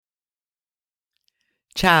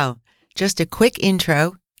Ciao. Just a quick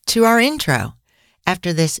intro to our intro.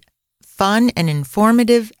 After this fun and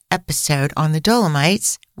informative episode on the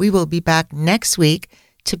Dolomites, we will be back next week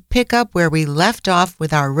to pick up where we left off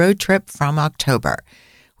with our road trip from October.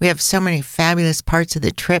 We have so many fabulous parts of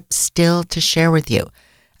the trip still to share with you.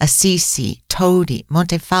 Assisi, Todi,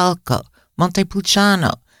 Montefalco,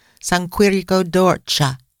 Montepulciano, San Quirico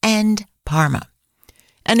d'Orcia, and Parma.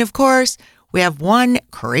 And of course, we have one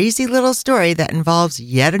crazy little story that involves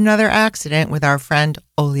yet another accident with our friend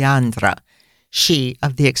Oleandra, she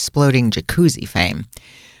of the exploding jacuzzi fame.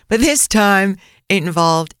 But this time, it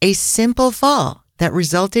involved a simple fall that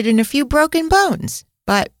resulted in a few broken bones.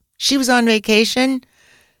 But she was on vacation,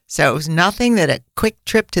 so it was nothing that a quick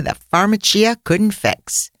trip to the Farmacia couldn't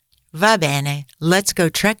fix. Va bene, let's go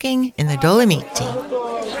trekking in the Dolomites.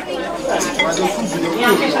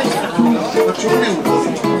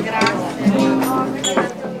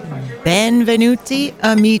 Benvenuti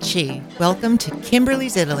amici. Welcome to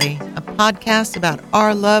Kimberly's Italy, a podcast about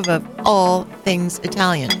our love of all things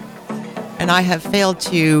Italian. And I have failed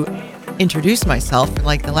to introduce myself for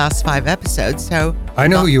like the last 5 episodes, so... I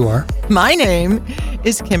know who you are. My name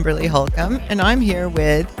is Kimberly Holcomb, and I'm here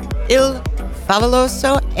with Il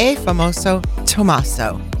Favoloso e Famoso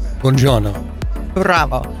Tommaso. Buongiorno.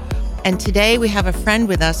 Bravo. And today we have a friend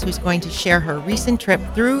with us who's going to share her recent trip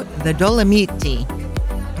through the Dolomiti.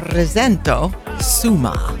 Presento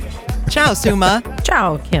Suma. Ciao, Suma.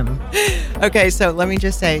 Ciao, Kim. Okay, so let me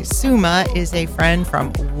just say, Suma is a friend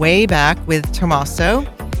from way back with Tommaso.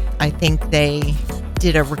 I think they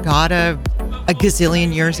did a regatta a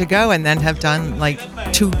gazillion years ago and then have done like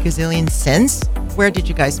 2 gazillion since. Where did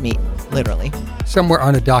you guys meet, literally? Somewhere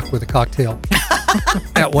on a dock with a cocktail.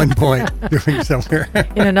 At one point, doing somewhere.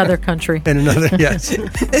 In another country. In another, yes.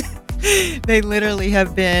 They literally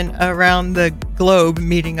have been around the globe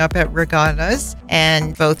meeting up at regattas,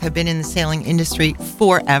 and both have been in the sailing industry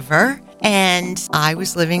forever. And I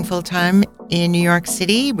was living full-time in New York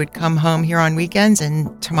City, would come home here on weekends,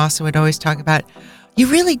 and Tommaso would always talk about, you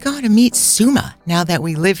really got to meet Suma now that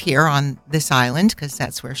we live here on this island, because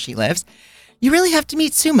that's where she lives. You really have to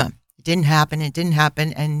meet Suma. It didn't happen,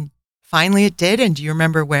 and finally it did. And do you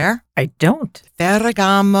remember where? I don't.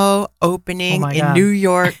 Ferragamo opening in New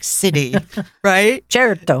York City, right?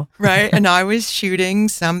 Certo. Right. And I was shooting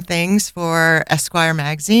some things for Esquire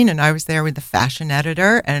magazine, and I was there with the fashion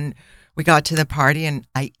editor, and we got to the party and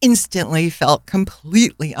I instantly felt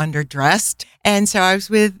completely underdressed. And so I was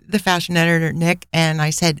with the fashion editor, Nick, and I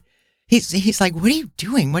said, he's like, what are you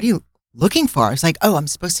doing? What are you looking for? I was like, oh, I'm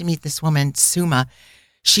supposed to meet this woman, Suma.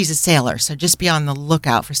 She's a sailor, so just be on the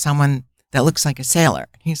lookout for someone that looks like a sailor.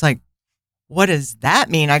 He's like, what does that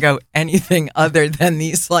mean? I go, anything other than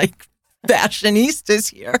these like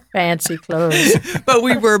fashionistas here. Fancy clothes. But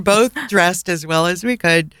we were both dressed as well as we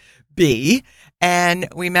could be. And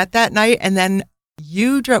we met that night. And then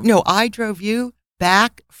I drove you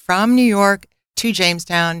back from New York to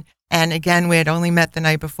Jamestown. And again, we had only met the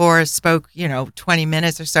night before, spoke, 20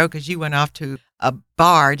 minutes or so because you went off to a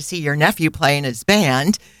bar to see your nephew play in his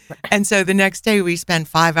band. And so the next day we spent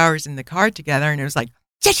 5 hours in the car together, and it was like,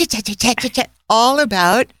 all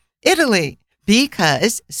about Italy.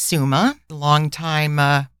 Because Suma, long time,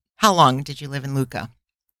 how long did you live in Lucca?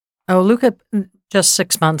 Oh, Lucca, just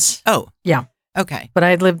 6 months. Oh. Yeah. Okay. But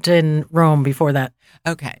I lived in Rome before that.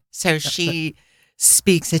 Okay. So she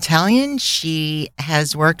speaks Italian. She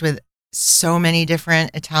has worked with so many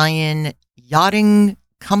different Italian yachting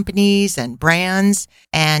companies and brands,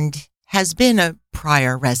 and has been a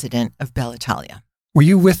prior resident of Bella Italia. Were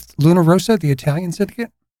you with Luna Rossa, the Italian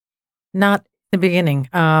syndicate? Not in the beginning.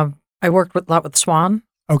 I worked a lot with Swan.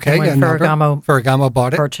 Okay. When Ferragamo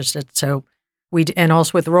bought it. Purchased it. So and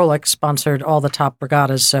also with Rolex, sponsored all the top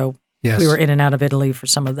regattas. So yes, we were in and out of Italy for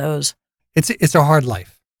some of those. It's a hard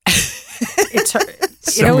life. It's hard.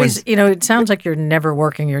 It sounds like you're never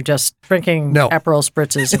working. You're just drinking Aperol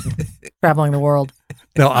spritzes and traveling the world.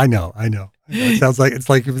 No, I know. It sounds like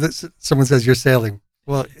if someone says you're sailing.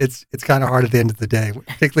 Well, it's kind of hard at the end of the day,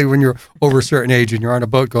 particularly when you're over a certain age and you're on a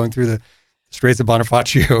boat going through the Straits of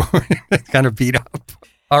Bonifacio. It's kind of beat up.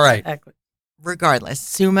 All right. Exactly. Regardless,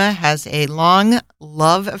 Suma has a long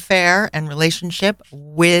love affair and relationship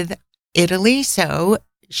with Italy. So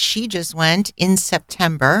she just went in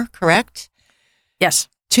September, correct? Yes.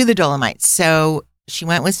 To the Dolomites. So she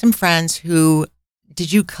went with some friends who,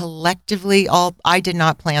 did you collectively I did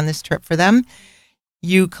not plan this trip for them.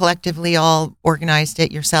 You collectively all organized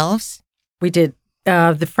it yourselves? We did.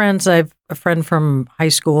 The friends, I have a friend from high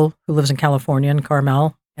school who lives in California, in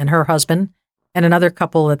Carmel, and her husband, and another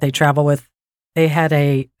couple that they travel with.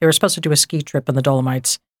 They were supposed to do a ski trip in the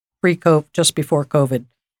Dolomites, pre-COVID, just before COVID.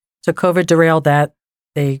 So COVID derailed that.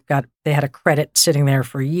 They had a credit sitting there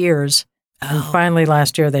for years. And finally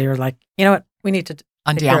last year they were like, you know what? We need to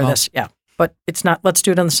take care of this. Yeah. But it's not, let's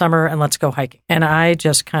do it in the summer and let's go hiking. And I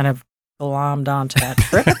just kind of glommed onto that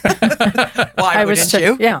trip. Why wouldn't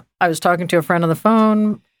you? Yeah. I was talking to a friend on the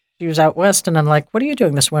phone. She was out west and I'm like, what are you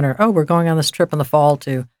doing this winter? Oh, we're going on this trip in the fall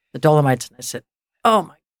to the Dolomites. And I said, oh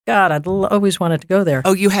my God, I'd always wanted to go there.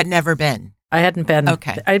 Oh, you had never been? I hadn't been.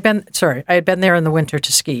 Okay. I had been there in the winter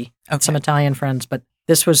to ski with some Italian friends, but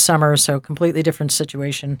this was summer, so completely different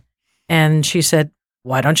situation. And she said,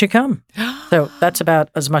 why don't you come? So that's about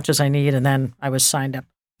as much as I need. And then I was signed up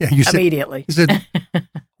immediately. You said,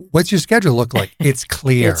 what's your schedule look like? It's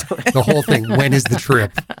clear. The whole thing. When is the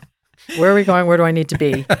trip? Where are we going? Where do I need to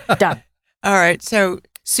be? Done. All right. So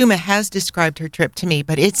Suma has described her trip to me,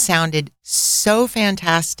 but it sounded so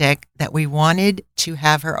fantastic that we wanted to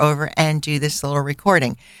have her over and do this little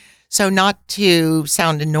recording. So not to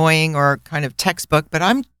sound annoying or kind of textbook, but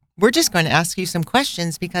we're just going to ask you some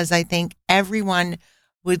questions because I think everyone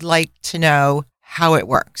would like to know how it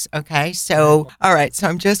works. Okay. So, all right. So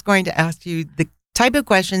I'm just going to ask you the type of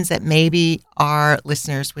questions that maybe our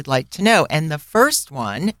listeners would like to know. And the first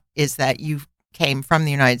one is that you came from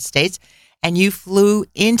the United States and you flew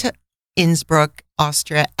into Innsbruck,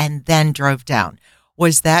 Austria, and then drove down.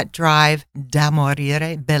 Was that drive da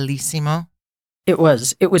morire bellissimo? It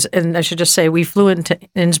was, and I should just say, we flew into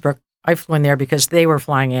Innsbruck. I flew in there because they were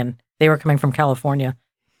flying in. They were coming from California.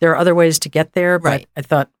 There are other ways to get there, but I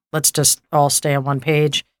thought, let's just all stay on one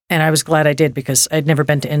page. And I was glad I did because I'd never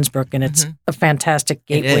been to Innsbruck, and it's a fantastic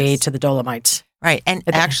gateway to the Dolomites. Right. And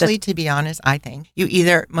actually, to be honest, I think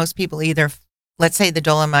most people either, let's say the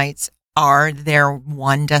Dolomites are their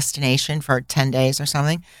one destination for 10 days or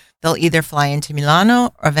something. They'll either fly into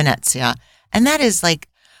Milano or Venezia. And that is like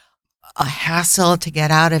a hassle to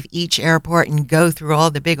get out of each airport and go through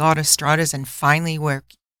all the big autostradas and finally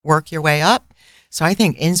work your way up. So I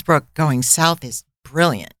think Innsbruck going south is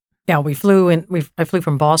brilliant. Yeah, I flew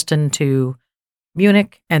from Boston to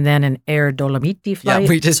Munich and then an Air Dolomiti flight. Yeah,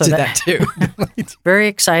 we just did that too. Very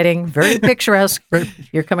exciting, very picturesque.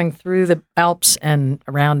 You're coming through the Alps and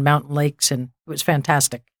around mountain lakes, and it was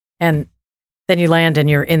fantastic. And then you land and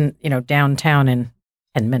you're in, downtown in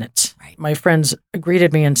 10 minutes. Right. My friends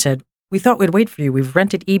greeted me and said, we thought we'd wait for you. We've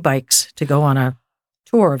rented e-bikes to go on a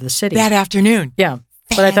tour of the city. That afternoon. Yeah.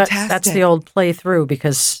 Fantastic. But I thought that's the old play through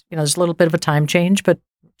because, there's a little bit of a time change, but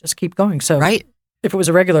just keep going. So right. If it was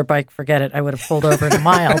a regular bike, forget it. I would have pulled over in a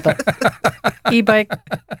mile, but e-bike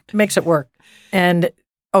makes it work. And,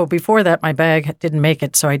 before that, my bag didn't make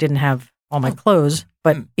it, so I didn't have all my clothes.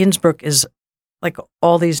 But Innsbruck is like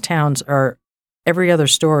all these towns are, every other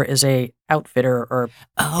store is a outfitter or,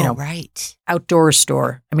 right. outdoor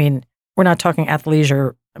store. I mean, we're not talking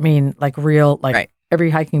athleisure. I mean, like real,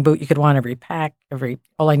 every hiking boot you could want, every pack,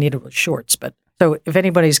 all I needed was shorts. But so if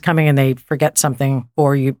anybody's coming and they forget something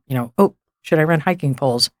or should I rent hiking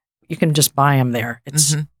poles? You can just buy them there.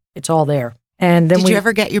 It's all there. And then did you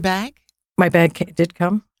ever get your bag? My bag did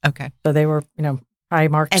come. Okay. So they were, high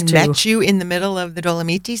marks and too. Met you in the middle of the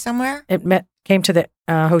Dolomiti somewhere? It came to the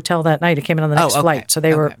hotel that night. It came in on the next flight. So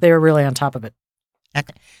they were really on top of it.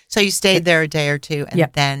 Okay. So you stayed there a day or two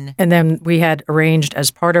and then we had arranged as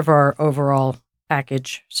part of our overall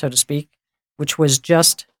package, so to speak, which was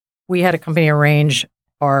we had a company arrange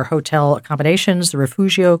our hotel accommodations, the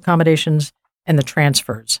refugio accommodations, and the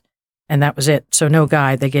transfers. And that was it. So no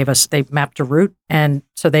guide. They mapped a route. And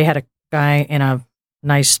so they had a guy in a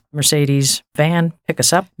nice Mercedes van pick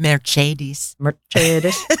us up. Mercedes.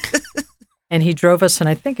 And he drove us, and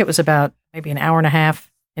I think it was about maybe an hour and a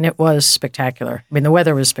half, and it was spectacular. I mean, the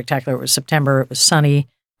weather was spectacular. It was September. It was sunny,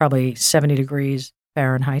 probably 70 degrees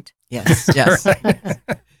Fahrenheit. Yes.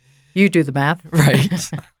 You do the math.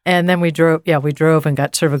 Right. And then we drove and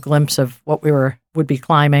got sort of a glimpse of what would be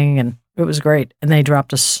climbing, and it was great. And they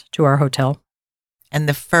dropped us to our hotel. And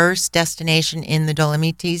the first destination in the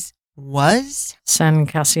Dolomites was? San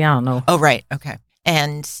Cassiano. Oh, right. Okay.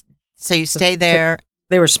 And so you stay there.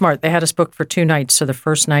 They were smart. They had us booked for 2 nights. So the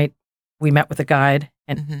first night we met with a guide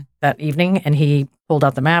and that evening, and he pulled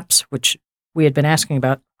out the maps, which we had been asking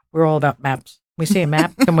about. We're all about maps. We see a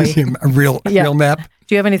map. Can we see a real map?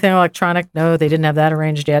 Do you have anything electronic? No, they didn't have that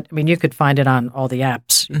arranged yet. I mean, you could find it on all the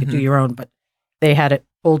apps. You could do your own, but they had it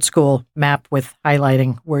old school map with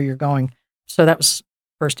highlighting where you're going. So that was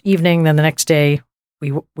first evening. Then the next day,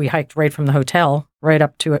 we hiked right from the hotel right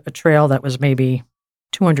up to a trail that was maybe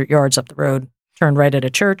 200 yards up the road. Turned right at a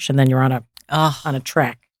church, and then you're on a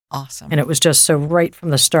track. Awesome. And it was just so right from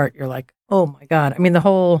the start, you're like, oh my God. I mean,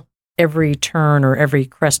 every turn or every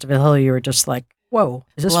crest of a hill, you were just like, whoa,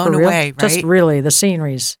 is this Blown for real? away, Just right? really, the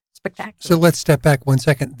scenery's spectacular. So let's step back 1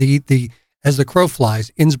 second. The as the crow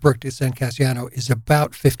flies, Innsbruck to San Cassiano is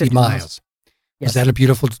about 50 miles. Yes. Was that a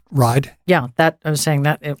beautiful ride? Yeah, that I was saying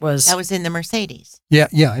that it was. That was in the Mercedes. Yeah,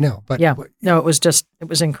 I know. But Yeah, no, it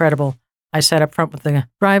was incredible. I sat up front with the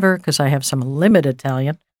driver because I have some limited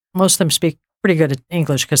Italian. Most of them speak pretty good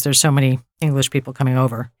English because there's so many English people coming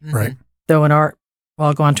over. Mm-hmm. Right. Though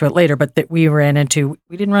I'll go on to it later, but that we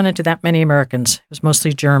didn't run into that many Americans. It was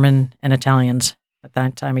mostly German and Italians at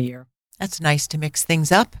that time of year. That's nice to mix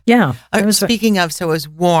things up. Yeah. It was, Speaking of, so it was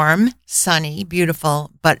warm, sunny,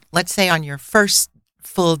 beautiful, but let's say on your first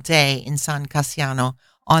full day in San Cassiano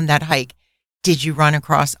on that hike, did you run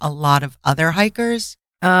across a lot of other hikers?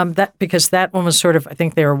 because that one was sort of, I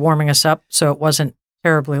think they were warming us up, so it wasn't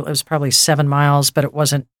terribly, it was probably 7 miles, but it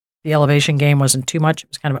wasn't, the elevation game wasn't too much. It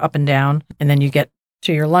was kind of up and down. And then you get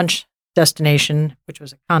to your lunch destination, which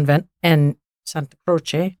was a convent, and Santa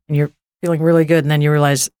Croce, and you're feeling really good. And then you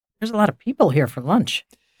realize there's a lot of people here for lunch.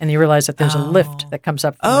 And you realize that there's a lift that comes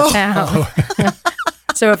up from the town.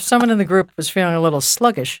 So if someone in the group was feeling a little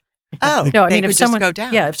sluggish, no, I mean, if someone just go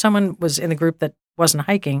down. Yeah, if someone was in the group that wasn't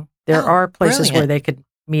hiking, there are places brilliant. where they could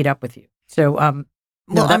meet up with you. So, I'm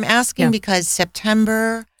asking because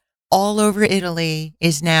September all over Italy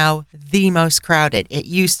is now the most crowded. It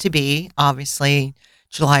used to be, obviously,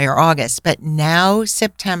 July or August, but now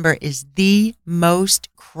September is the most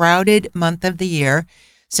crowded month of the year.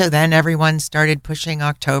 So then everyone started pushing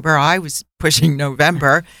October. I was pushing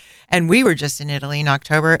November, and we were just in Italy in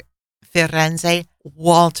October. Firenze,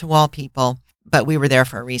 wall-to-wall people, but we were there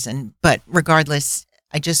for a reason. But regardless,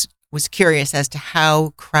 I just was curious as to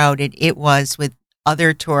how crowded it was with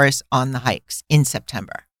other tourists on the hikes in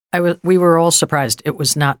September. We were all surprised. It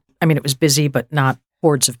was not, it was busy, but not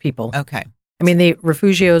hordes of people. Okay. The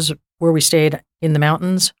refugios where we stayed in the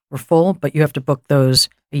mountains were full, but you have to book those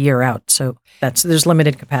a year out. So there's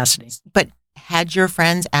limited capacity. But had your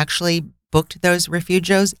friends actually booked those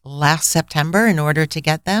refugios last September in order to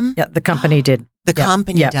get them? Yeah, the company did. The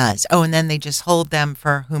company does. Oh, and then they just hold them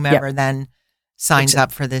for whomever then signs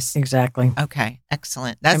up for this. Exactly. Okay,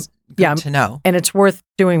 excellent. That's good to know. And it's worth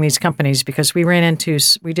doing these companies because we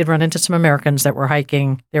did run into some Americans that were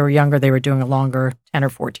hiking. They were younger. They were doing a longer 10 or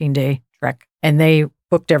 14 day trek, and they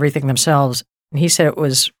booked everything themselves. And he said it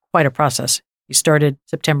was quite a process. He started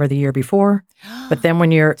September the year before, but then when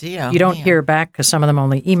you don't hear back because some of them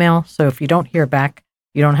only email. So if you don't hear back,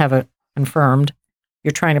 you don't have it confirmed.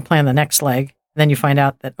 You're trying to plan the next leg. Then you find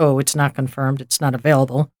out that, it's not confirmed. It's not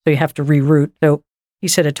available. So you have to reroute. So he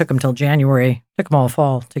said it took him till January, took him all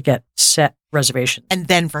fall to get set reservations. And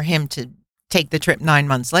then for him to take the trip 9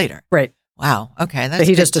 months later. Right. Wow. Okay. That's so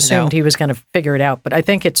he good just to assumed know. he was going to figure it out. But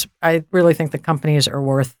I really think the companies are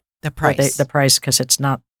worth the price. The price because it's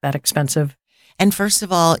not that expensive. And first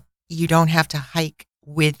of all, you don't have to hike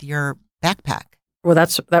with your backpack. Well,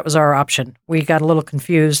 that was our option. We got a little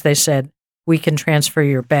confused. They said, we can transfer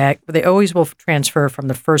your bag. They always will transfer from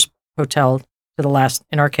the first hotel to the last,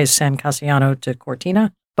 in our case, San Cassiano to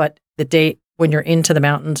Cortina. But the date when you're into the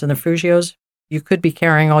mountains and the refugios, you could be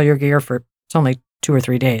carrying all your gear for, it's only 2 or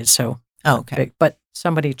 3 days. So, okay. But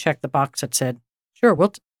somebody checked the box that said, sure,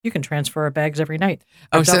 you can transfer our bags every night.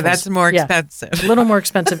 Oh, so that's more expensive. A little more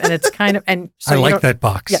expensive. And it's kind of, and so I like that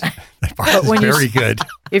box. Yeah. That box is very good.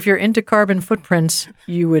 If you're into carbon footprints,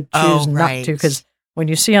 you would choose not to because when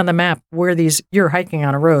you see on the map where you're hiking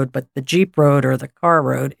on a road, but the Jeep road or the car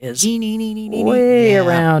road is way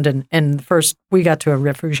around. And first we got to a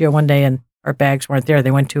refugio one day and our bags weren't there. They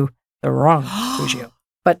went to the wrong refugio.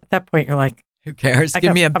 But at that point you're like, who cares?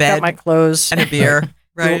 Give me a bed. I've got my clothes. And a beer.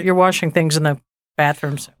 Right. You're washing things in the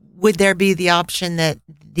bathrooms. Would there be the option that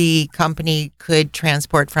the company could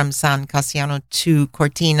transport from San Cassiano to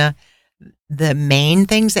Cortina the main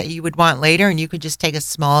things that you would want later, and you could just take a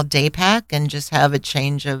small day pack and just have a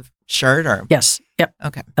change of shirt? Or yes, yep.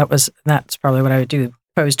 Okay, that's probably what I would do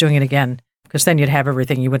if I was doing it again, because then you'd have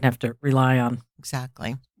everything. You wouldn't have to rely on.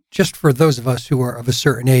 Exactly. Just for those of us who are of a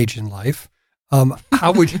certain age in life,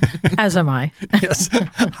 how would as am I? Yes.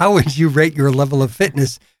 How would you rate your level of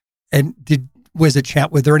fitness? And were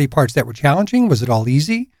there any parts that were challenging? Was it all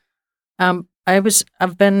easy?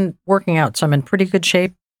 I've been working out, so I'm in pretty good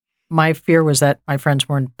shape. My fear was that my friends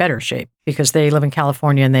were in better shape because they live in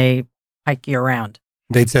California and they hike year round.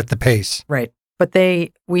 They'd set the pace. Right. But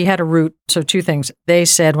we had a route. So 2 things. They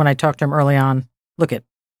said when I talked to them early on,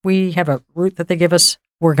 we have a route that they give us.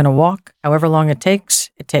 We're going to walk however long it takes.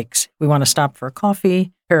 We want to stop for a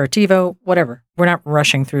coffee, aperitivo, whatever. We're not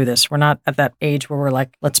rushing through this. We're not at that age where we're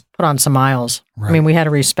like, let's put on some miles. Right. We had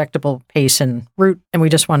a respectable pace and route, and we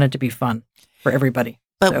just wanted to be fun for everybody.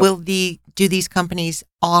 But So- do these companies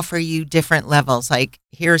offer you different levels? Like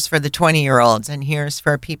here's for the 20-year-olds and here's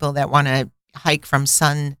for people that want to hike from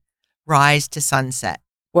sunrise to sunset.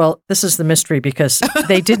 Well, this is the mystery because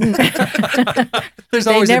they didn't. There's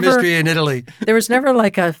They always never- a mystery in Italy. There was never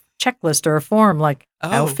like a checklist or a form like,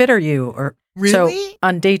 how Oh. fit are you? Or Really? So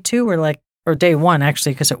on day 2, we're like, or day 1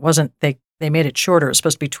 actually, because it wasn't, they made it shorter. It was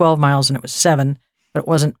supposed to be 12 miles and it was 7, but it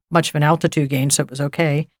wasn't much of an altitude gain, so it was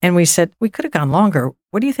okay. And we said, we could have gone longer.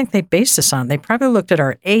 What do you think they based this on? They probably looked at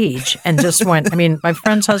our age and just went, I mean, my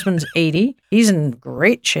friend's husband's 80. He's in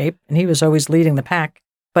great shape and he was always leading the pack.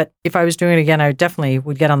 But if I was doing it again, I definitely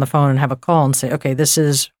would get on the phone and have a call and say, okay, this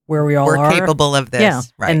is where we all We're are. capable of this. Yeah.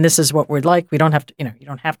 Right. And this is what we'd like. We don't have to, you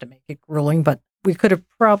don't have to make it grueling, but we could have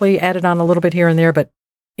probably added on a little bit here and there. But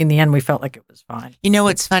in the end, we felt like it was fine. You know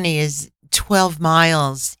what's funny is 12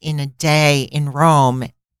 miles in a day in Rome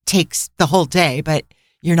takes the whole day, but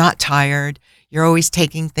you're not tired. You're always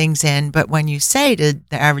taking things in. But when you say to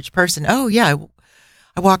the average person, oh, yeah,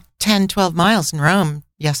 I walked 10, 12 miles in Rome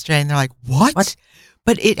yesterday, and they're like, what?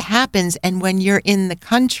 But it happens. And when you're in the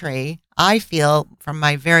country, I feel from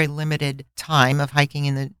my very limited time of hiking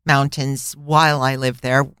in the mountains while I lived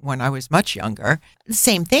there when I was much younger, the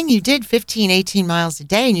same thing. You did 15, 18 miles a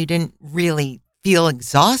day and you didn't really feel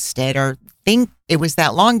exhausted or think it was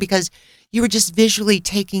that long because you were just visually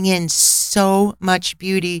taking in so much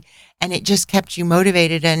beauty and it just kept you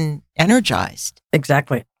motivated and energized.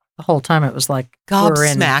 Exactly. The whole time it was like we're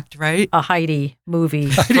in Gobsmacked, right? a Heidi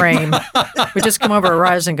movie frame. We just come over a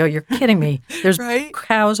rise and go, you're kidding me. There's Right?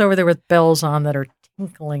 cows over there with bells on that are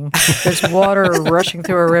tinkling. There's water rushing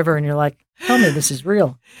through a river and you're like, tell me this is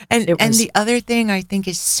real. And It was- the other thing I think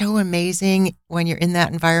is so amazing when you're in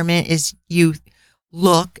that environment is you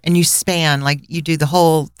look and you span, like you do the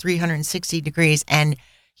whole 360 degrees and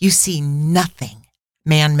you see nothing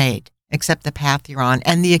man-made except the path you're on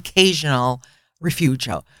and the occasional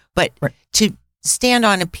refugio. But Right. to stand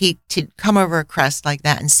on a peak, to come over a crest like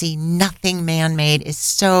that and see nothing man-made is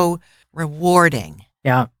so rewarding.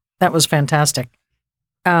 Yeah, that was fantastic.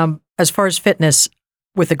 As far as fitness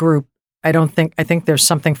with a group, I think there's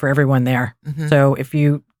something for everyone there. Mhm. So if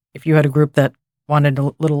you had a group that wanted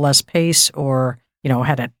a little less pace or,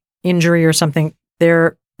 had an injury or something,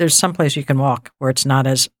 there's some place you can walk where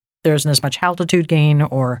there isn't as much altitude gain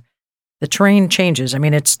or the terrain changes. I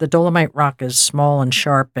mean, the Dolomite rock is small and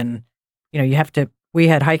sharp and, we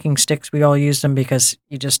had hiking sticks. We all used them because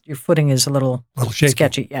your footing is a little shaky.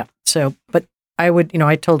 sketchy. Yeah. So, but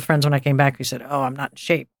I told friends when I came back, who said, oh, I'm not in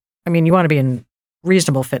shape. I mean, you want to be in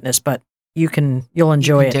reasonable fitness, but you'll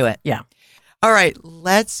enjoy You can do it. Yeah. All right,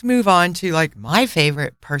 let's move on to like my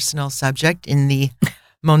favorite personal subject in the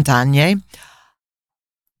montagne,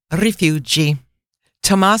 rifugi.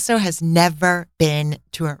 Tommaso has never been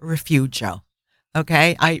to a refugio.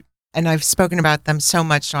 Okay, I've spoken about them so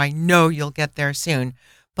much, so I know you'll get there soon.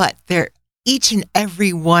 But each and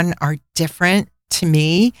every one are different to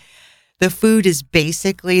me. The food is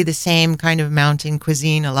basically the same kind of mountain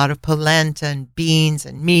cuisine, a lot of polenta and beans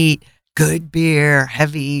and meat, good beer,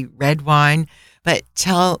 heavy red wine. But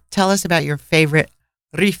tell us about your favorite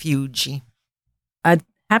rifugi. I'd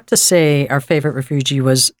have to say our favorite refugi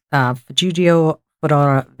was Refugio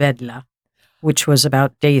Fodora Vedla, which was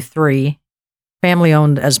about day 3. Family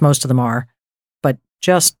owned, as most of them are, but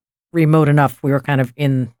just remote enough. We were kind of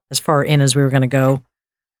in as far in as we were going to go.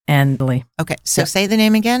 And Okay, so Yeah. say the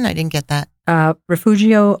name again. I didn't get that.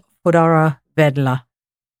 Refugio Fodora Vedla.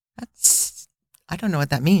 I don't know what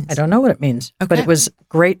that means. I don't know what it means, but Okay. it was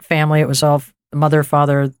great family. It was all mother,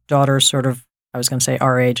 father, daughter, sort of, I was going to say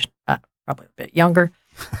our age, probably a bit younger.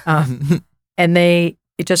 And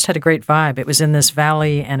it just had a great vibe. It was in this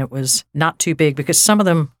valley and it was not too big because some of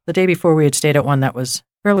them, the day before we had stayed at one that was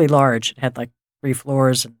fairly large. It had like 3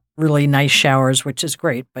 floors and really nice showers, which is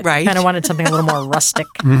great, but Right. kind of wanted something a little more rustic.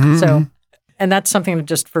 Mhm. So, and that's something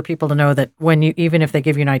just for people to know that even if they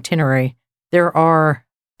give you an itinerary,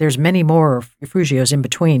 there's many more refugios in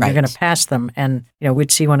between. Right. You're going to pass them and,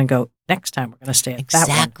 we'd see one and go, next time we're going to stay at that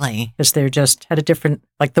one. Exactly. Because they're just had a different,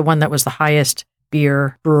 like the one that was the highest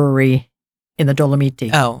beer brewery in the Dolomites.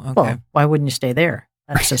 Oh, okay. Well, why wouldn't you stay there?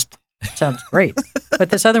 That's just sounds great. But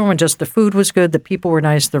this other one, just the food was good. The people were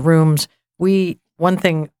nice. The rooms. One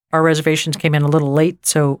thing, our reservations came in a little late.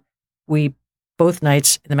 So both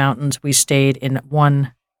nights in the mountains, we stayed in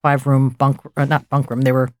one 5-room not bunk room.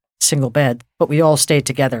 They were single bed, but we all stayed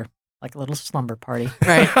together like a little slumber party.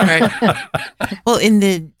 Right. Well, in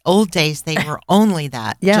the old days, they were only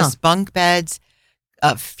that. Yeah. Just bunk beds,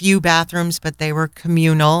 a few bathrooms, but they were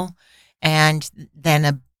communal. And then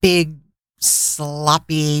a big,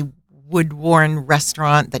 sloppy wood-worn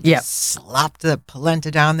restaurant that just slapped the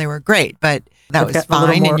polenta down. They were great, but that was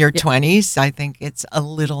fine in your 20s. I think it's a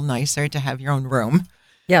little nicer to have your own room,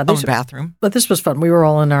 own bathroom. But this was fun. We were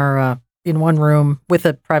all in our in one room with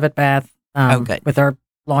a private bath, good. with our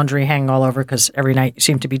laundry hanging all over because every night you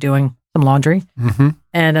seem to be doing some laundry,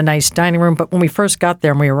 and a nice dining room. But when we first got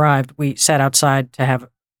there and we arrived, we sat outside to have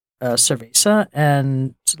cerveza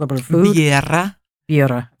and a little bit of food. Birra.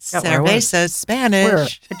 Cerveza,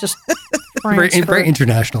 Spanish. It just very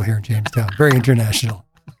international here in Jamestown. Very international.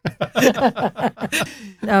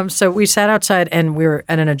 So we sat outside and we were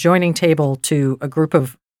at an adjoining table to a group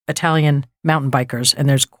of Italian mountain bikers, and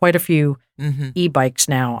there's quite a few e-bikes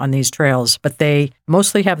now on these trails, but they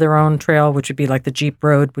mostly have their own trail, which would be like the Jeep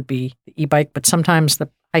road would be the e-bike, but sometimes the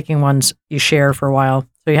hiking ones you share for a while,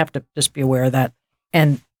 so you have to just be aware of that.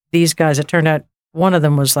 And these guys, it turned out one of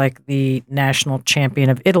them was like the national champion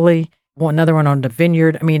of Italy, another one owned a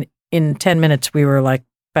vineyard. I mean, in 10 minutes we were like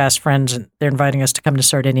fast friends, and they're inviting us to come to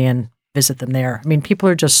Sardinia and visit them there. I mean, people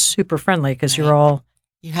are just super friendly because you're all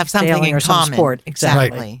you have something in common. Sport.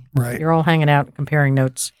 Exactly. Right. You're all hanging out and comparing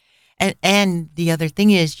notes. And the other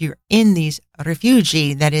thing is you're in these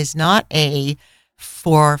refugi that is not a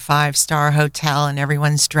 4 or 5 star hotel and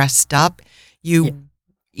everyone's dressed up. You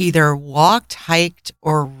either walked, hiked,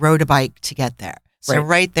 or rode a bike to get there. So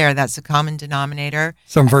right there, that's a common denominator.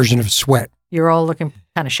 Some version of sweat. You're all looking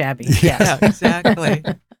kind of shabby. Yeah, exactly.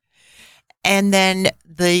 And then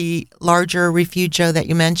the larger refugio that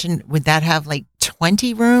you mentioned, would that have like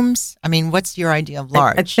 20 rooms? I mean, what's your idea of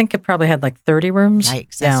large? I think it probably had like 30 rooms.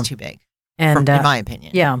 Yikes, that's too big, and in my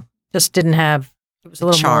opinion. Yeah, just didn't have, it was a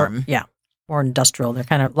little charm. More industrial. They're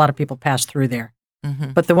a lot of people pass through there.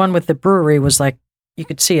 But the one with the brewery was like, you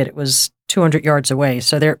could see it. It was 200 yards away.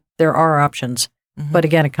 So there are options. But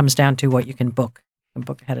again, it comes down to what you can book. You can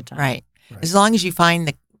book ahead of time. Right. As long as you find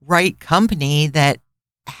the right company that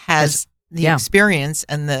has the experience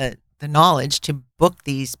and the knowledge to book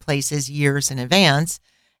these places years in advance,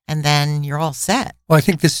 and then you're all set. Well, I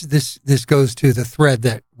think this goes to the thread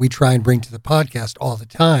that we try and bring to the podcast all the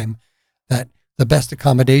time, that the best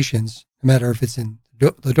accommodations, no matter if it's in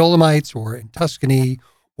the Dolomites or in Tuscany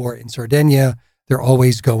or in Sardinia, they're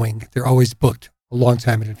always booked a long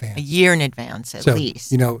time in advance. A year in advance, at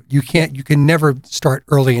least. You can never start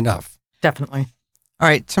early enough. Definitely. All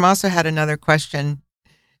right. Tommaso had another question,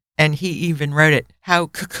 and he even wrote it. How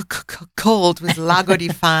cold was Lago di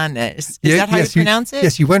Fanes? Is that how you pronounce it?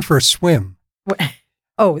 Yes, you went for a swim.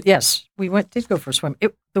 Oh, yes. We did go for a swim.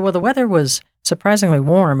 The weather was surprisingly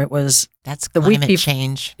warm. It was... That's climate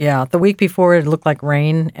change. Yeah. The week before, it looked like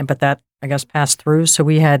rain, but that, I guess, passed through. So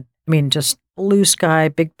we had, just blue sky,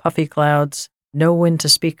 big puffy clouds, no wind to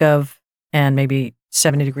speak of, and maybe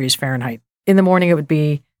 70 degrees Fahrenheit. In the morning, it would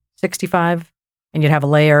be 65, and you'd have a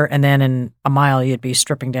layer, and then in a mile, you'd be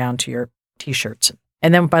stripping down to your T-shirts.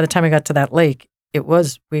 And then by the time we got to that lake,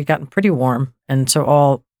 we'd gotten pretty warm. And so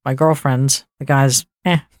all my girlfriends, the guys,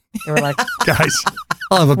 they were like, guys,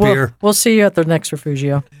 I'll have a beer. We'll see you at the next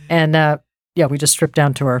refugio. And we just stripped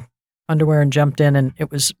down to our underwear and jumped in, and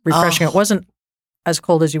it was refreshing. It wasn't as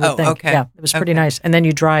cold as you would think. Okay. Yeah, it was pretty nice. And then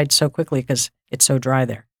you dried so quickly because it's so dry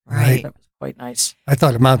there. Right. That was quite nice. I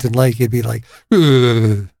thought a mountain lake, you'd be like,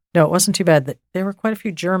 ugh. No, it wasn't too bad. There were quite a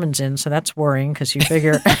few Germans in, so that's worrying because you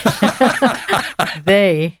figure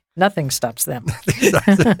nothing stops them.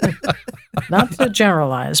 Not to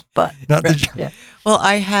generalize, but. Well,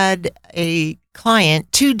 I had a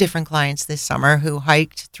client, 2 different clients this summer who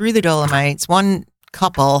hiked through the Dolomites. One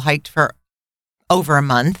couple hiked for over a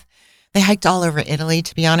month. They hiked all over Italy,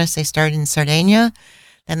 to be honest. They started in Sardinia,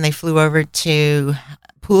 then they flew over to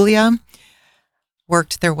Puglia,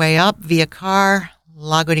 worked their way up via car,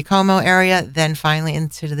 Lago di Como area, then finally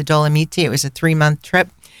into the Dolomiti. It was a 3-month trip.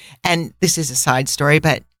 And this is a side story,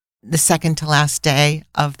 but the second to last day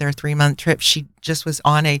of their 3-month trip, she just was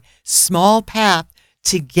on a small path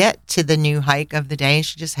to get to the new hike of the day.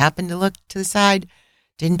 She just happened to look to the side,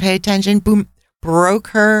 didn't pay attention, boom, broke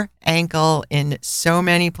her ankle in so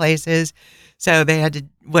many places. So they had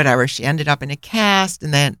to, she ended up in a cast,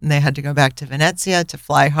 and then they had to go back to Venezia to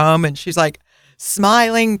fly home. And she's like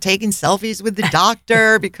smiling, taking selfies with the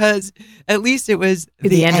doctor because at least it was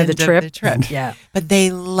the end of the trip. Yeah. But they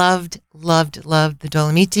loved the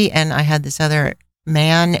Dolomiti. And I had this other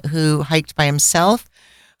man who hiked by himself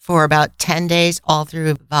for about 10 days, all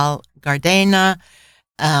through Val Gardena,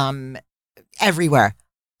 everywhere.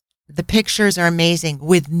 The pictures are amazing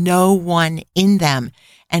with no one in them.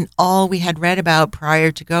 And all we had read about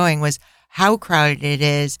prior to going was how crowded it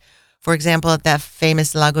is. For example, at that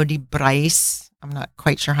famous Lago di Brais, I'm not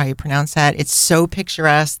quite sure how you pronounce that. It's so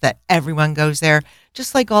picturesque that everyone goes there,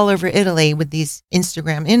 just like all over Italy with these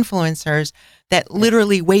Instagram influencers that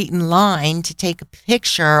literally wait in line to take a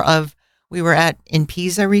picture of, we were in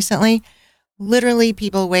Pisa recently, literally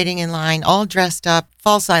people waiting in line, all dressed up,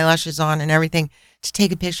 false eyelashes on and everything, to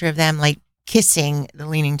take a picture of them like kissing the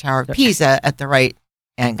Leaning Tower of Pisa at the right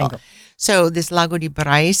angle. So this Lago di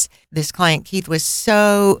Brais, this client, Keith,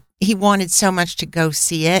 he wanted so much to go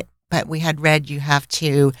see it, but we had read you have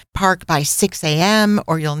to park by 6 a.m.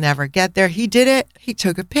 or you'll never get there. He did it. He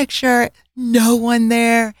took a picture. No one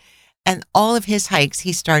there. And all of his hikes,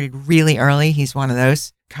 he started really early. He's one of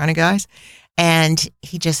those kind of guys. And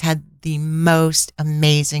he just had the most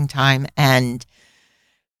amazing time. And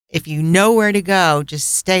if you know where to go,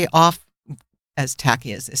 just stay off, as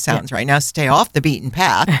tacky as this sounds right now, stay off the beaten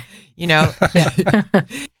path.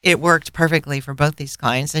 It worked perfectly for both these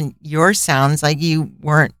clients. And yours sounds like you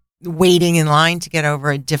weren't waiting in line to get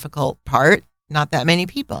over a difficult part. Not that many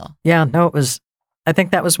people. Yeah, no, I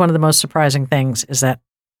think that was one of the most surprising things, is that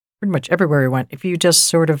pretty much everywhere we went, if you just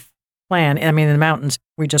sort of plan, I mean, in the mountains,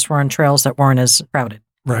 we just were on trails that weren't as crowded.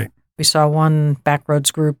 Right. We saw one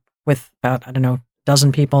backroads group with about, I don't know, a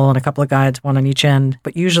dozen people and a couple of guides, one on each end.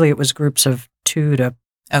 But usually it was groups of 2 to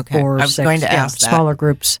 4, I was 6, going to ask that. Smaller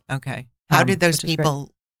groups. Okay. How did those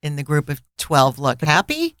people in the group of 12 look?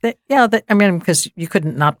 Happy? Because you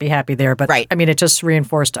couldn't not be happy there. But right. I mean, it just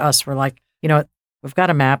reinforced to us. We're like, we've got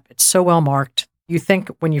a map. It's so well marked. You think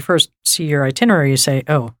when you first see your itinerary, you say,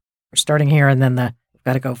 oh, we're starting here and then we've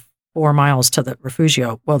got to go 4 miles to the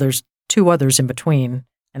refugio. Well, there's 2 others in between.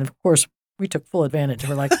 And of course, we took full advantage.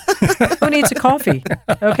 We're like, who needs a coffee?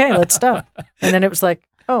 Okay, let's stop. And then it was like,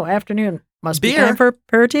 oh, afternoon. Must be time for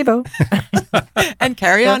aperitivo. And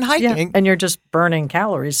carry on hiking. Yeah. And you're just burning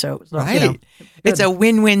calories. So, right. It's a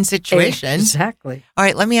win-win situation. Exactly. All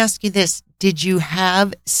right, let me ask you this. Did you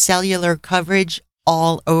have cellular coverage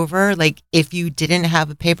all over? Like, if you didn't have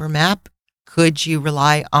a paper map, could you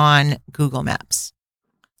rely on Google Maps?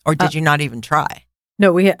 Or did you not even try?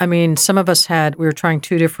 No, some of us we were trying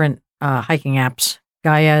 2 different hiking apps.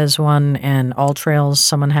 Gaia is one and All Trails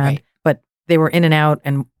someone had. Right. But they were in and out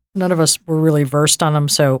and none of us were really versed on them.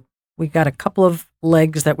 So we got a couple of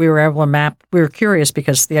legs that we were able to map. We were curious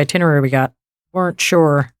because the itinerary we got, weren't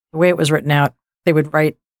sure. The way it was written out, they would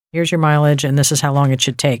write, here's your mileage and this is how long it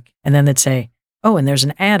should take. And then they'd say, oh, and there's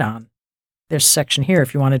an add-on. There's a section here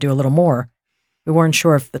if you want to do a little more. We weren't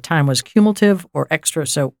sure if the time was cumulative or extra.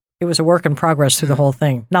 So it was a work in progress through the whole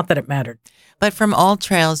thing. Not that it mattered. But from All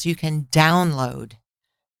Trails, you can download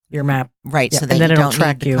your map. Right, yeah. so that you don't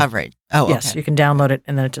need the coverage. Oh, yes, okay. You can download it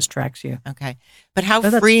and then it just tracks you. Okay. But how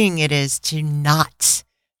freeing it is to not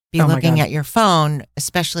be looking at your phone,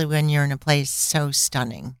 especially when you're in a place so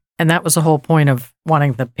stunning. And that was the whole point of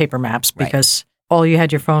wanting the paper maps, because all you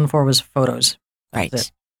had your phone for was photos. Right.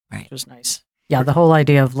 Which was nice. Yeah, the whole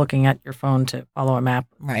idea of looking at your phone to follow a map.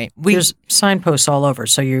 Right. There's signposts all over,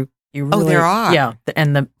 so you really... Oh, there are? Yeah,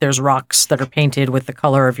 and there's rocks that are painted with the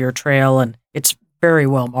color of your trail, and it's very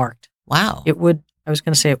well marked. Wow. I was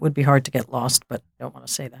going to say it would be hard to get lost, but I don't want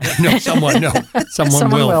to say that. No,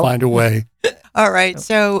 someone will find a way. All right,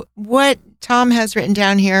 so what Tom has written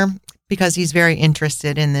down here, because he's very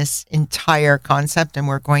interested in this entire concept, and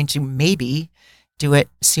we're going to maybe do it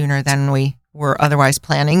sooner than we were otherwise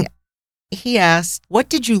planning. He asked, what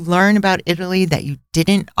did you learn about Italy that you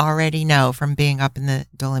didn't already know from being up in the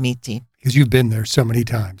Dolomites? Because you've been there so many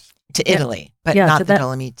times. To Italy, but not the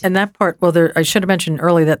Dolomites. And that part, I should have mentioned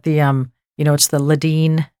earlier that the, it's the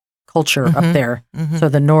Ladine culture up there. Mm-hmm. So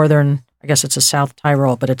the northern, I guess it's a South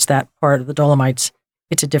Tyrol, but it's that part of the Dolomites.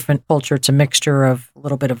 It's a different culture. It's a mixture of a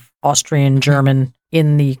little bit of Austrian, German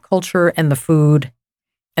in the culture and the food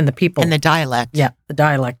and the people. And the dialect. Yeah, the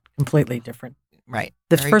dialect, completely different. Right.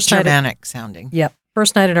 The very first Germanic sounding. Yeah.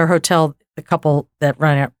 First night at our hotel, the couple that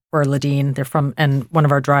ran it were Ladine. They're from, and one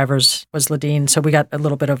of our drivers was Ladine. So we got a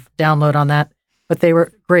little bit of download on that. But they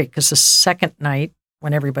were great because the second night,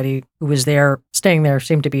 when everybody who was there, staying there,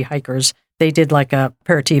 seemed to be hikers, they did like a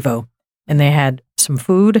aperitivo. And they had some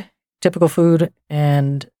food, typical food,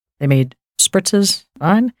 and they made spritzes,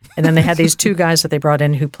 fine. And then they had these 2 guys that they brought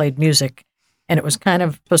in who played music. And it was kind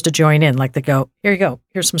of supposed to join in, like they go, here you go,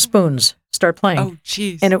 here's some spoons, start playing. Oh,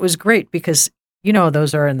 geez. And it was great because,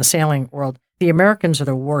 those are in the sailing world. The Americans are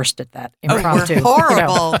the worst at that, impromptu. Oh, we're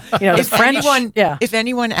horrible. The French, if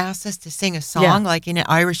anyone asks us to sing a song, like in an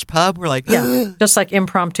Irish pub, we're like, just like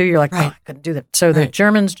impromptu, you're like, oh, I couldn't do that. So the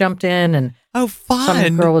Germans jumped in and fun.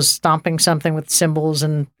 Some girl was stomping something with cymbals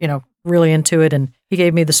and, really into it. And he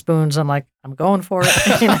gave me the spoons. I'm like, I'm going for it.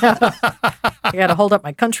 I got to hold up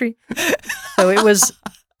my country. So it was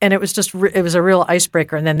And it was just, it was a real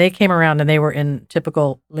icebreaker. And then they came around and they were in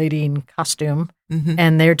typical Ladine costume. Mm-hmm.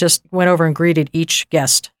 And they just went over and greeted each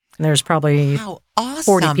guest. And there's probably How awesome.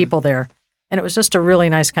 40 people there. And it was just a really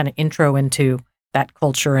nice kind of intro into that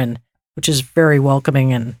culture, and which is very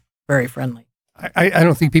welcoming and very friendly. I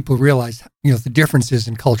don't think people realize, the differences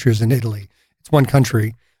in cultures in Italy. It's one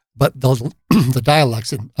country, but the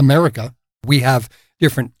dialects in America, we have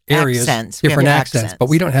different areas, different accents, but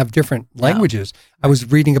we don't have different languages. I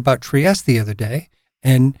was reading about Trieste the other day,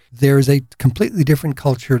 and there's a completely different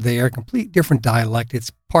culture there, complete different dialect.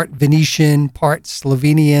 It's part Venetian, part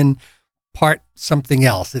Slovenian, part something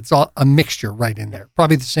else. It's all a mixture right in there.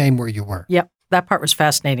 Probably the same where you were. Yep. That part was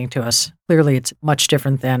fascinating to us. Clearly, it's much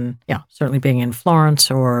different than, certainly being in Florence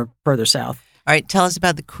or further south. All right, tell us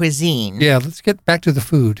about the cuisine. Yeah, let's get back to the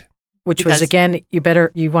food. Which was, again,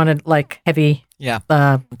 you wanted like heavy,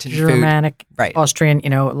 Germanic, right. Austrian,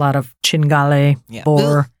 a lot of cingale,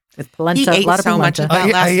 boar, with polenta. He ate a lot of so much polenta.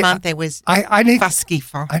 of that last month. It was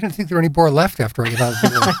faschifo. I didn't think there were any boar left after I got out of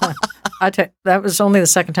the room. That was only the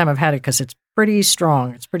second time I've had it because it's pretty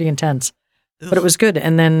strong. It's pretty intense. But it was good.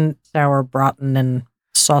 And then sauerbraten and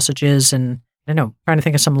sausages and, trying to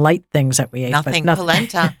think of some light things that we ate. Nothing but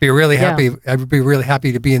polenta. Be really happy. I would be really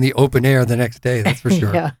happy to be in the open air the next day. That's for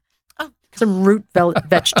sure. Yeah. Some root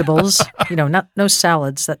vegetables, no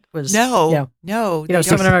salads. That was no.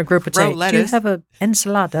 Someone in our group would say, "Do you have a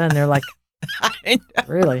ensalada?" And they're like,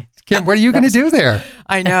 "Really, Kim? What are you going to do there?"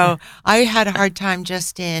 I know. I had a hard time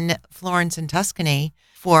just in Florence and Tuscany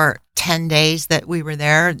for 10 days that we were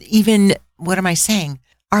there. Even what am I saying?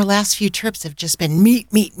 Our last few trips have just been meat,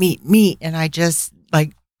 and I just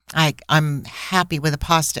I'm happy with a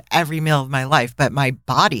pasta every meal of my life, but my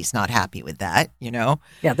body's not happy with that,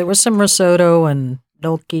 Yeah, there was some risotto and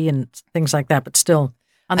gnocchi and things like that, but still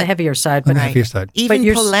on the heavier side. But heavier side. Even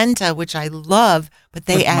polenta, which I love, but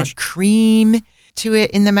they add cream to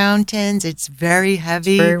it in the mountains. It's very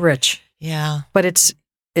heavy. It's very rich. Yeah. But it's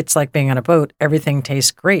like being on a boat. Everything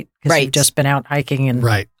tastes great because you've just been out hiking and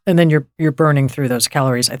then you're burning through those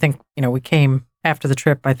calories. I think, we came after the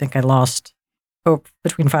trip, I think I lost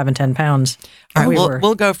between 5 and 10 pounds. All right,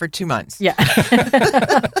 we'll go for 2 months. Yeah.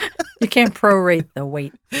 You can't prorate the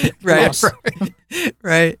weight.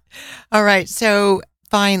 Right. All right. So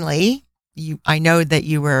finally, I know that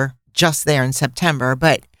you were just there in September,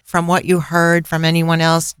 but from what you heard from anyone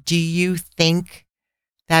else, do you think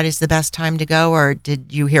that is the best time to go, or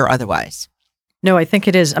did you hear otherwise? No, I think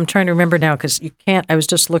it is. I'm trying to remember now because you can't. I was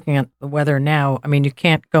just looking at the weather now. I mean, you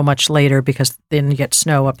can't go much later because then you get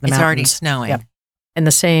snow up in the mountains. It's already snowing. Yep. And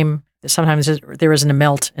the same, sometimes there isn't a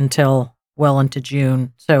melt until well into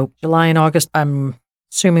June. So July and August, I'm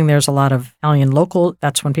assuming there's a lot of Italian local.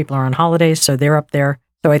 That's when people are on holidays, so they're up there.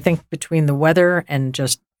 So I think between the weather and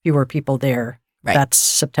just fewer people there, that's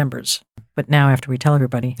September's. But now after we tell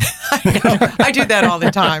everybody. I know. I do that all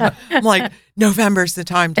the time. I'm like, November's the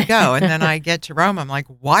time to go. And then I get to Rome. I'm like,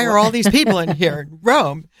 why are all these people in here in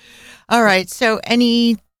Rome? All right. So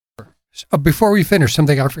before we finish,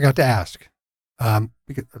 something I forgot to ask.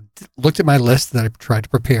 Looked at my list that I tried to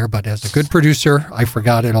prepare, but as a good producer, I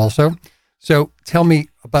forgot it also. So tell me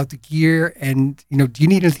about the gear, and do you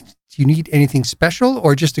need anything special,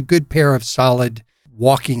 or just a good pair of solid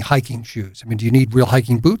walking hiking shoes? I mean, do you need real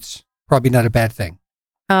hiking boots? Probably not a bad thing.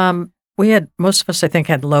 Most of us, I think,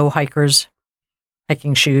 had low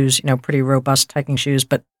hiking shoes, pretty robust hiking shoes,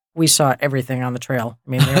 but we saw everything on the trail. I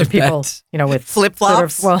mean, there were people, with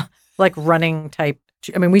flip-flops, like running type.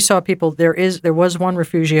 I mean, we saw people. There was one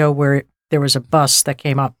refugio where there was a bus that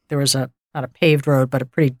came up. There was not a paved road, but a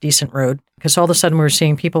pretty decent road. Because all of a sudden we were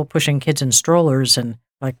seeing people pushing kids in strollers, and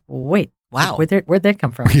like, wait, wow, where'd they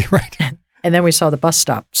come from? Right. And then we saw the bus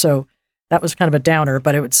stop. So that was kind of a downer,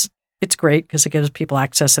 but it's great because it gives people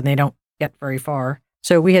access and they don't get very far.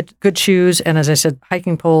 So we had good shoes, and as I said,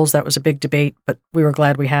 hiking poles. That was a big debate, but we were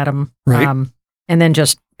glad we had them. Right. And then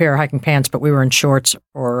just a pair of hiking pants, but we were in shorts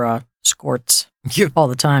or skirts all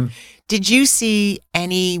the time. Did you see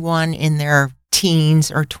anyone in their teens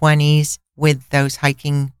or 20s with those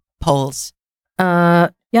hiking poles? Yeah,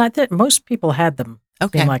 I think most people had them.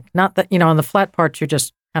 Okay. Like, not that, on the flat parts, you're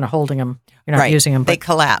just kind of holding them. You're not using them. They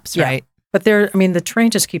collapse, right? But the terrain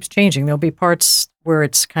just keeps changing. There'll be parts where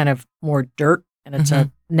it's kind of more dirt and it's a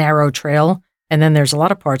narrow trail. And then there's a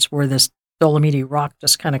lot of parts where this Dolomite rock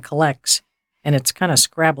just kind of collects and it's kind of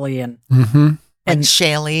scrabbly and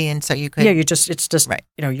shaly. And so you could. Yeah, it's just,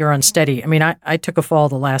 you're unsteady. I mean, I took a fall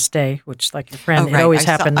the last day, which like your friend, it always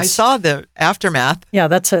happens. I saw the aftermath. Yeah,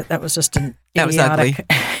 that was just an that idiotic.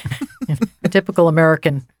 Was ugly. A typical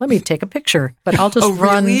American. Let me take a picture, but I'll just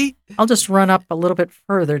run. Really? I'll just run up a little bit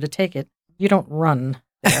further to take it. You don't run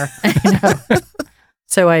there. You know?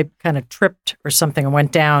 So I kind of tripped or something and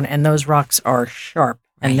went down, and those rocks are sharp.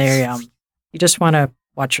 And they, you just want to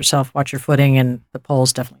watch yourself, watch your footing, and the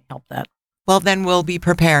poles definitely help that. Well, then we'll be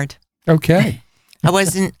prepared. Okay. I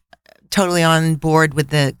wasn't totally on board with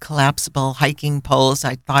the collapsible hiking poles.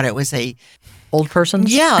 I thought it was a old person.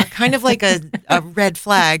 Yeah, kind of like a red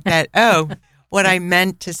flag that, what I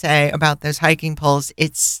meant to say about those hiking poles,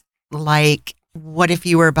 it's like, what if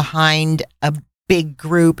you were behind a big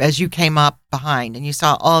group as you came up behind and you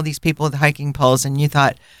saw all these people with hiking poles and you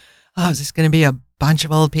thought, oh, is this going to be a bunch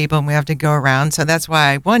of old people and we have to go around? So that's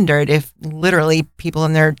why I wondered if literally people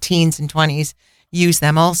in their teens and 20s use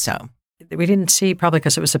them also. We didn't see, probably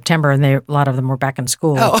because it was September and a lot of them were back in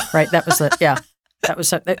school. Oh. Right. That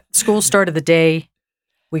was school started the day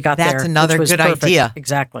we got there. That's another good perfect. idea.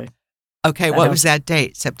 Exactly. Okay. What was that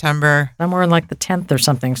date? September? Somewhere in like the 10th or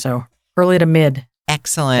something. So early to mid.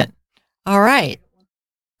 Excellent. All right.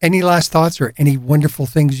 Any last thoughts or any wonderful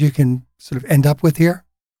things you can sort of end up with here?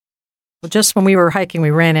 Well, just when we were hiking,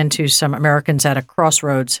 we ran into some Americans at a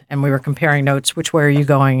crossroads and we were comparing notes. Which way are you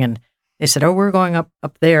going? And they said, oh, we're going up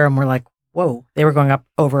there. And we're like, whoa. They were going up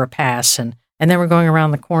over a pass. And then we're going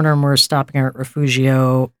around the corner and we're stopping at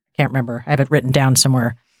Refugio. Can't remember. I have it written down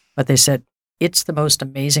somewhere. But they said, it's the most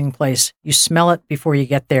amazing place. You smell it before you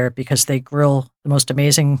get there because they grill the most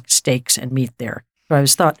amazing steaks and meat there. So I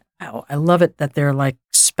always thought, wow, I love it that they're like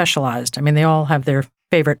specialized. I mean, they all have their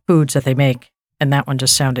favorite foods that they make. And that one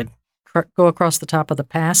just sounded, go across the top of the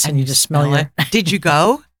pass and you just smell it. Did you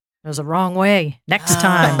go? It was the wrong way. Next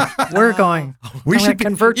time, we're going. We should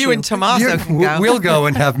convert you and Tommaso can go. We'll go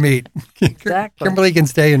and have meat. Exactly. Kimberly can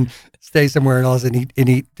stay somewhere else and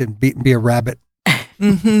eat and be a rabbit.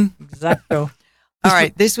 Mm-hmm. Exactly. All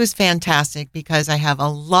right. This was fantastic because I have a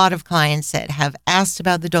lot of clients that have asked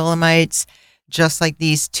about the Dolomites, just like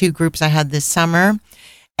these two groups I had this summer.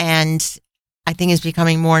 And I think it's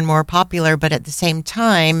becoming more and more popular. But at the same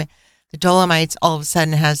time, the Dolomites all of a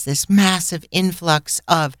sudden has this massive influx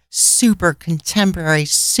of super contemporary,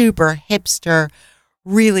 super hipster,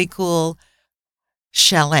 really cool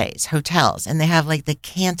chalets, hotels. And they have like the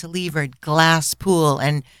cantilevered glass pool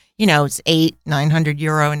and, you know, it's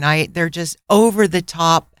 €800-900 a night. They're just over the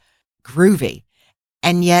top groovy.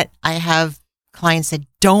 And yet I have clients that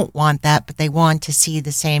don't want that, but they want to see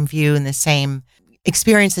the same view and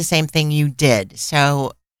experience the same thing you did.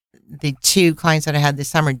 So the two clients that I had this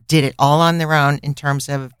summer did it all on their own in terms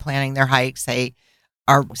of planning their hikes. They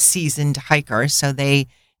are seasoned hikers, so they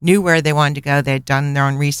knew where they wanted to go. They had done their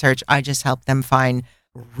own research. I just helped them find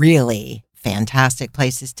really fantastic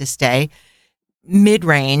places to stay.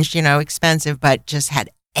 Mid-range, expensive, but just had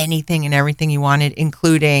anything and everything you wanted,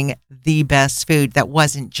 including the best food that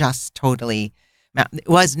wasn't just it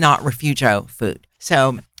was not Refugio food.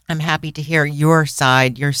 So I'm happy to hear your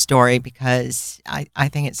side, your story, because I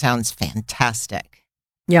think it sounds fantastic.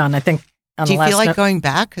 Yeah, and I think do you feel like going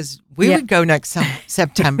back? Because we would go next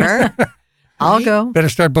September. I'll go. Better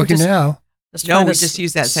start booking now. No, we just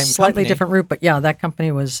use that same slightly company. different route, but yeah, that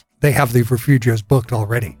company was. They have the Refugios booked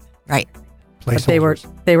already. Right. But they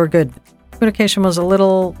were good. Communication was a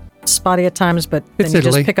little spotty at times, but then you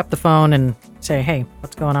just pick up the phone and say, "Hey,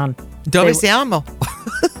 what's going on?" Dove siamo?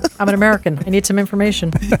 I'm an American. I need some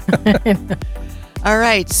information. All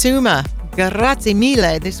right, Suma, grazie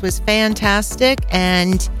mille. This was fantastic.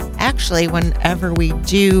 And actually, whenever we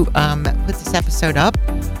do put this episode up,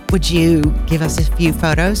 would you give us a few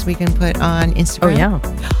photos we can put on Instagram? Oh,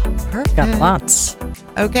 yeah. Perfect. Got lots.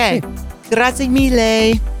 Okay. Grazie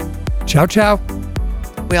mille. Ciao, ciao.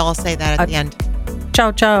 We all say that at the end.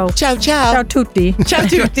 Ciao, ciao. Ciao, ciao. Ciao, tutti. Ciao,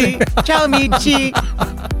 tutti. Ciao, amici.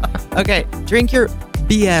 Okay, drink your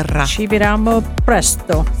birra. Ci vediamo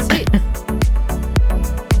presto. Sì.